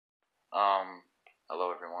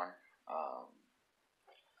Hello everyone.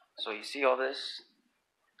 So you see all this?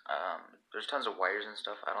 There's tons of wires and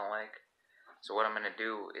stuff I don't like. So what I'm gonna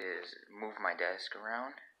do is move my desk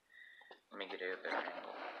around. Let me get it a better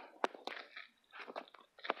angle.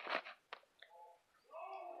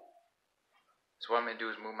 So what I'm gonna do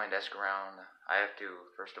is move my desk around. I have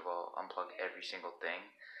to, first of all, unplug every single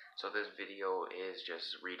thing. So this video is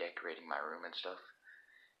just redecorating my room and stuff.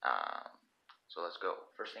 So let's go.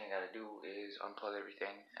 First thing I gotta do is unplug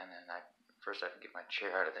everything, and then first I have to get my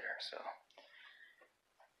chair out of there. So.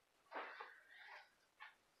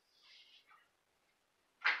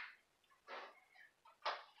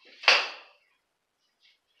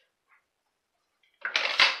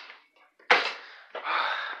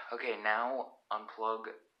 Okay, now unplug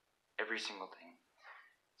every single thing.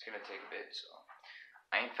 It's gonna take a bit, so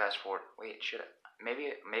I ain't fast forward. Wait, should I?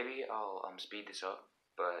 Maybe I'll speed this up,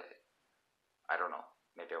 but I don't know.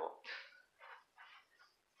 Maybe I will.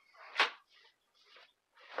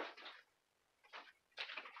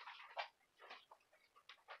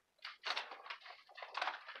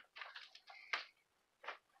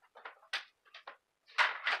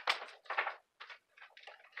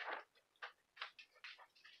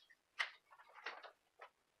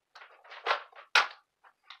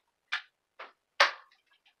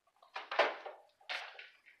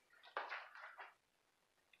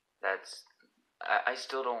 I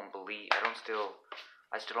still don't believe. I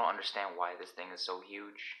still don't understand why this thing is so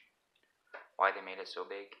huge. Why they made it so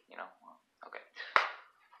big? You know. Okay.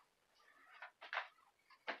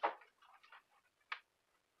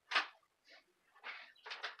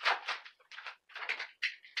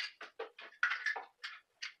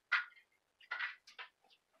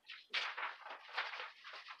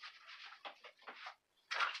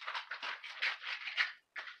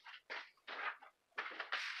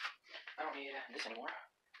 I don't need this anymore.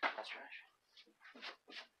 That's trash.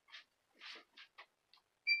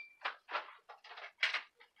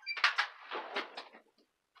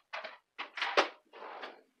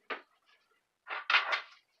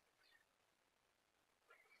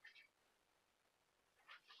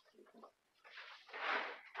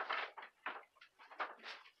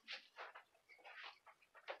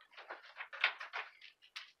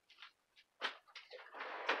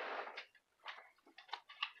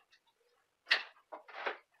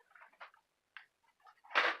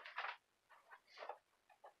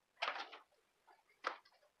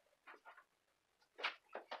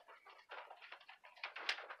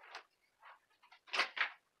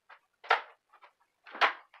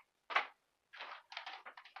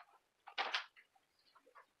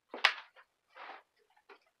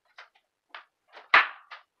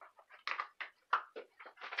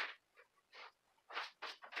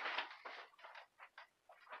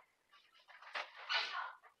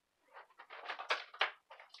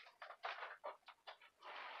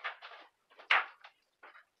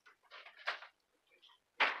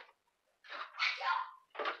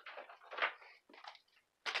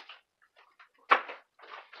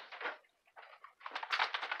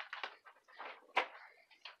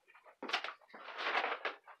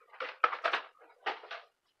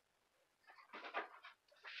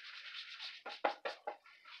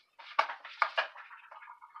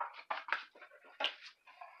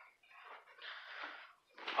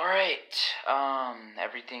 Alright,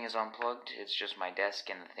 everything is unplugged. It's just my desk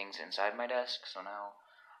and the things inside my desk. So now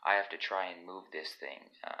I have to try and move this thing.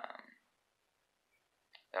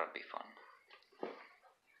 That'll be fun.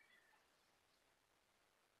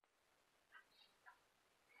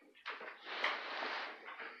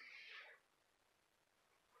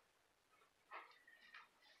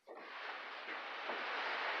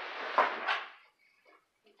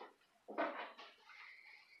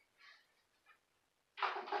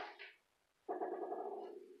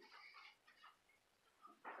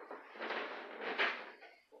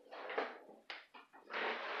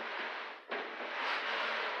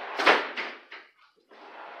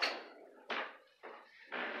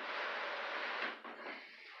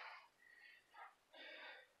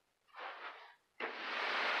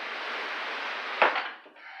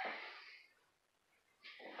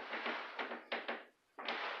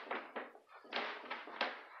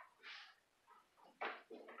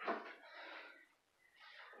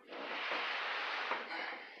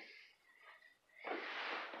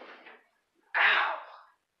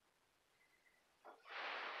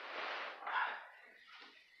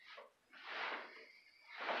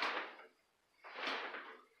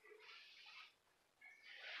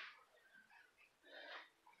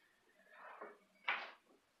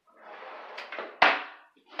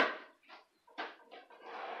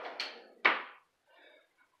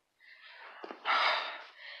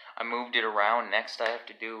 I moved it around. Next I have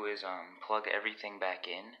to do is plug everything back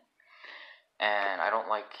in. And I don't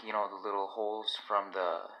like, the little holes from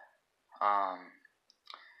the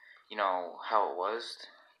how it was,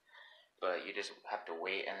 but you just have to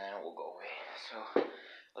wait and then it will go away. So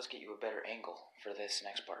let's get you a better angle for this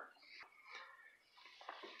next part.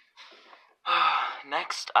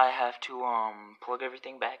 Next I have to plug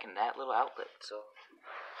everything back in that little outlet. So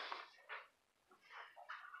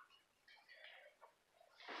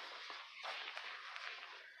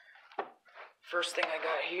first thing I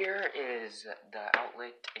got here is the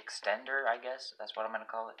outlet extender, I guess that's what I'm gonna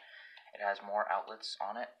call it. It has more outlets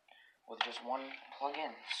on it with just one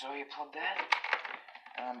plug-in. So you plug that,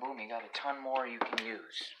 and boom, you got a ton more you can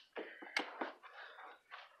use.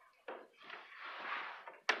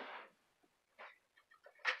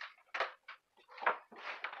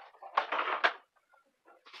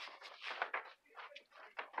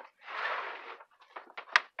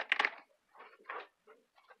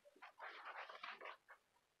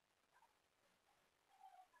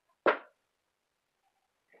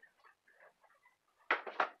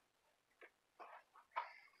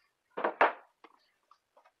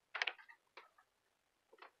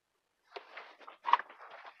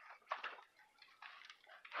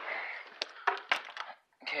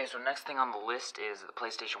 Okay, so next thing on the list is the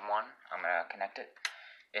PlayStation 1. I'm gonna connect it.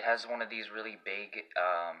 It has one of these really big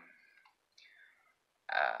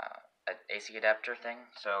AC adapter thing,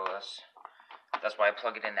 so that's why I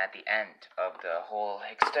plug it in at the end of the whole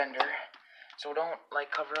extender. So don't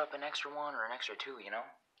like cover up an extra one or an extra two, And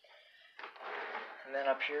then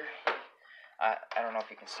up here, I don't know if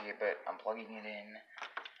you can see it, but I'm plugging it in,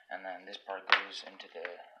 and then this part goes into the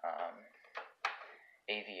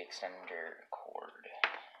AV extender cord,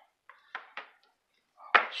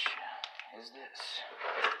 which is this.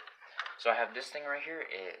 So I have this thing right here.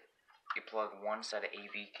 You plug one set of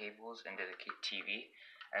AV cables into the TV,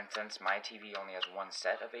 and since my TV only has one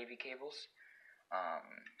set of AV cables,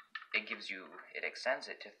 it extends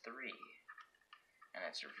it to 3, and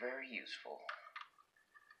it's very useful.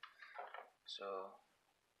 So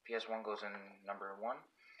PS1 goes in number 1,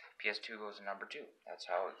 PS2 goes in number 2. That's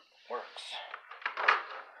how it works.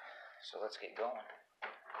 So let's get going.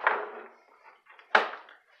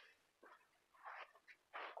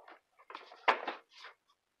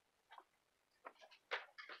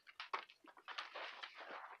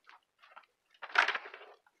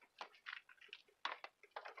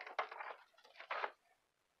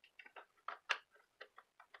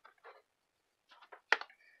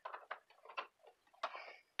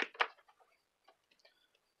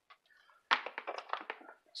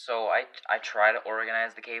 So I try to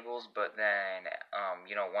organize the cables, but then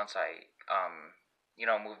once I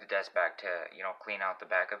move the desk back to clean out the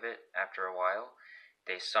back of it after a while,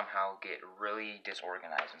 they somehow get really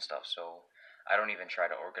disorganized and stuff. So I don't even try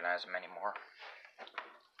to organize them anymore.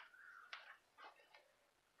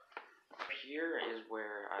 Here is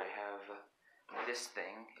where I have this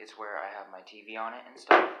thing. It's where I have my TV on it and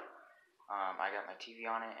stuff. I got my TV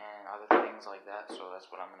on it and other things like that. So that's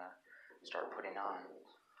what I'm gonna start putting on.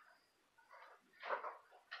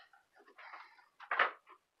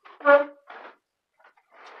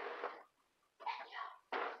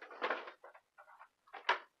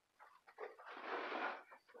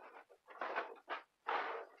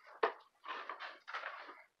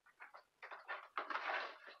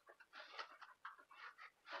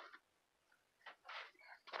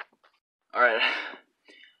 Alright,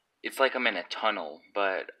 it's like I'm in a tunnel,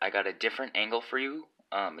 but I got a different angle for you.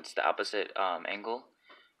 It's the opposite angle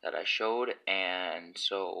that I showed, and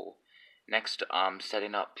so next I'm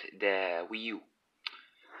setting up the Wii U.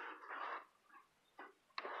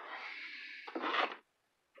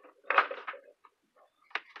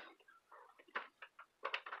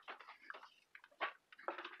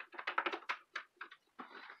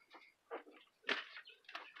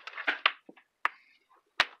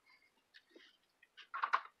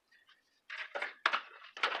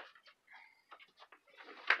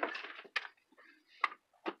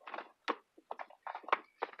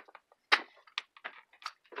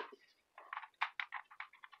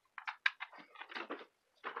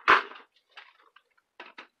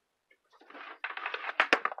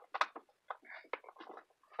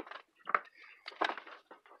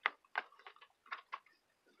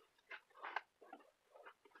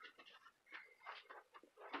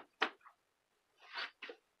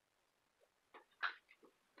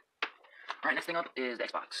 Alright, next thing up is the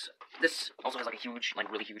Xbox. This also has like a huge,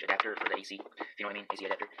 like really huge adapter for the AC, if you know what I mean, AC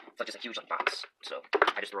adapter. It's like just a huge like box, so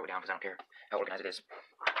I just throw it down because I don't care how organized it is.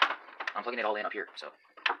 I'm plugging it all in up here, so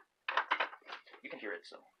you can hear it,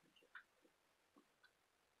 so.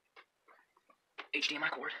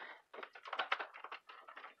 HDMI cord.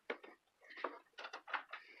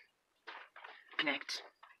 Connect.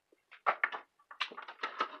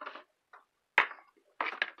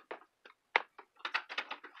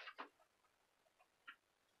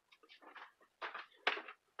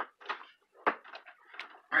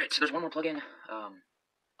 Alright, so there's one more plug-in,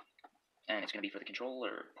 and it's going to be for the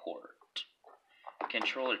controller port.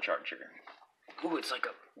 Controller charger. Ooh, it's like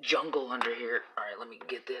a jungle under here. Alright, let me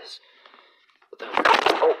get this.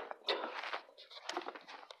 Oh!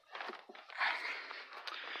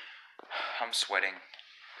 I'm sweating.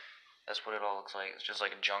 That's what it all looks like. It's just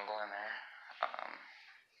like a jungle in there.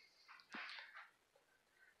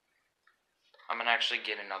 I'm gonna actually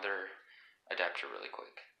get another adapter really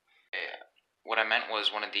quick. Yeah. What I meant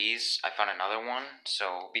was one of these. I found another one.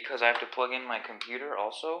 So because I have to plug in my computer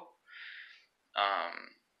also,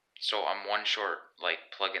 so I'm one short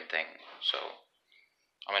like plug-in thing. So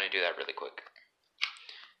I'm gonna do that really quick.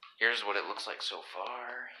 Here's what it looks like so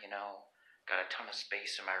far. You know, got a ton of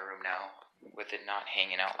space in my room now with it not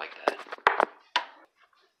hanging out like that.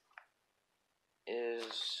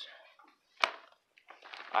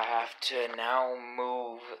 I have to now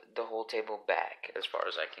move the whole table back as far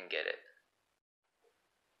as I can get it.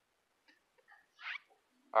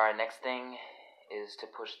 Alright, next thing is to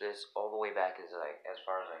push this all the way back as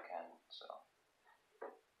far as I can. So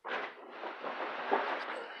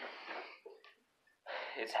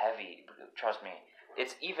it's heavy, trust me.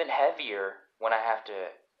 It's even heavier when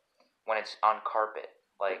when it's on carpet.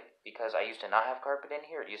 Like, because I used to not have carpet in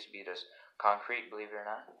here. It used to be just concrete, believe it or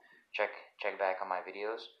not. Check back on my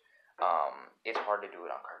videos. It's hard to do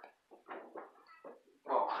it on carpet.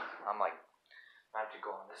 Well, I have to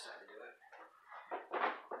go on this side to do it.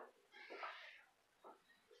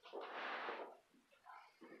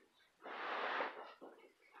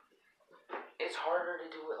 It's harder to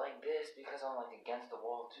do it like this because I'm like against the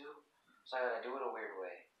wall too. So I gotta do it a weird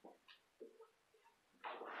way.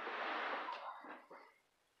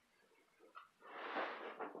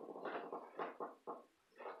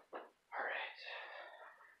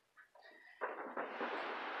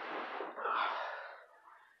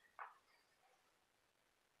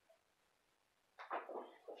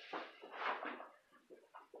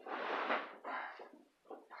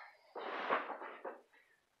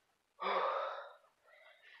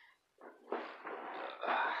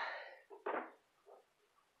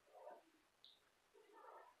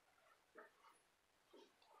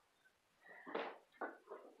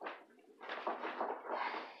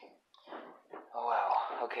 Oh wow,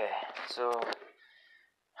 okay, so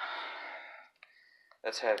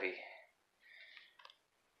that's heavy.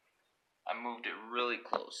 I moved it really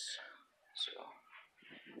close, so,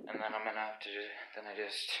 and then I'm gonna have to, I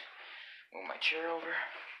just move my chair over,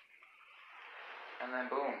 and then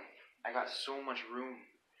boom, I got so much room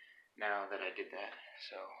now that I did that.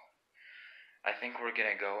 So I think we're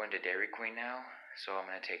gonna go into Dairy Queen now, so I'm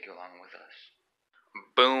gonna take you along with us.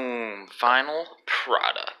 Boom, final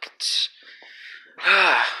product.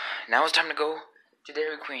 Now it's time to go to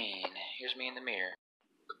Dairy Queen. Here's me in the mirror.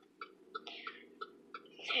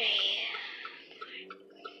 3.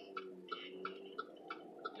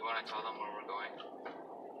 You wanna tell them where we're going?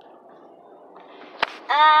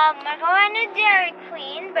 We're going to Dairy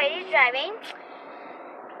Queen. Brady's driving.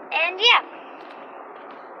 And yeah.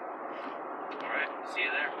 Alright, see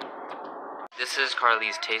you there. This is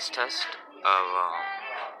Carly's taste test of,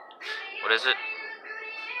 what is it?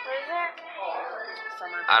 What is it?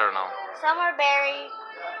 I don't know. Summer berry.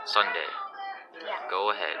 Sunday. Yeah.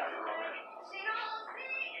 Go ahead.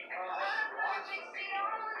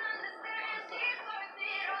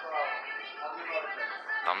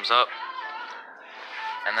 Thumbs up.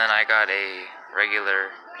 And then I got a regular,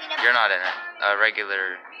 you're not in it, a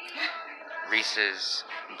regular Reese's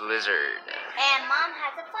Blizzard. And Mom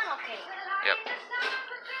has a funnel cake. Yep.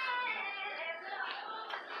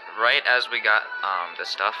 Right as we got the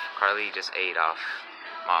stuff, Carly just ate off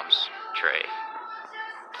Mom's tray.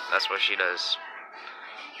 That's what she does.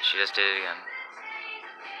 She just did it again.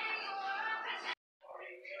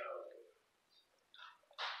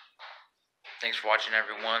 Thanks for watching,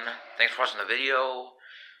 everyone. Thanks for watching the video.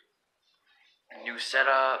 New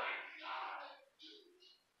setup.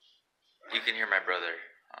 You can hear my brother.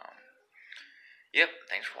 Yep,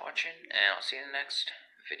 thanks for watching, and I'll see you in the next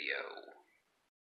video.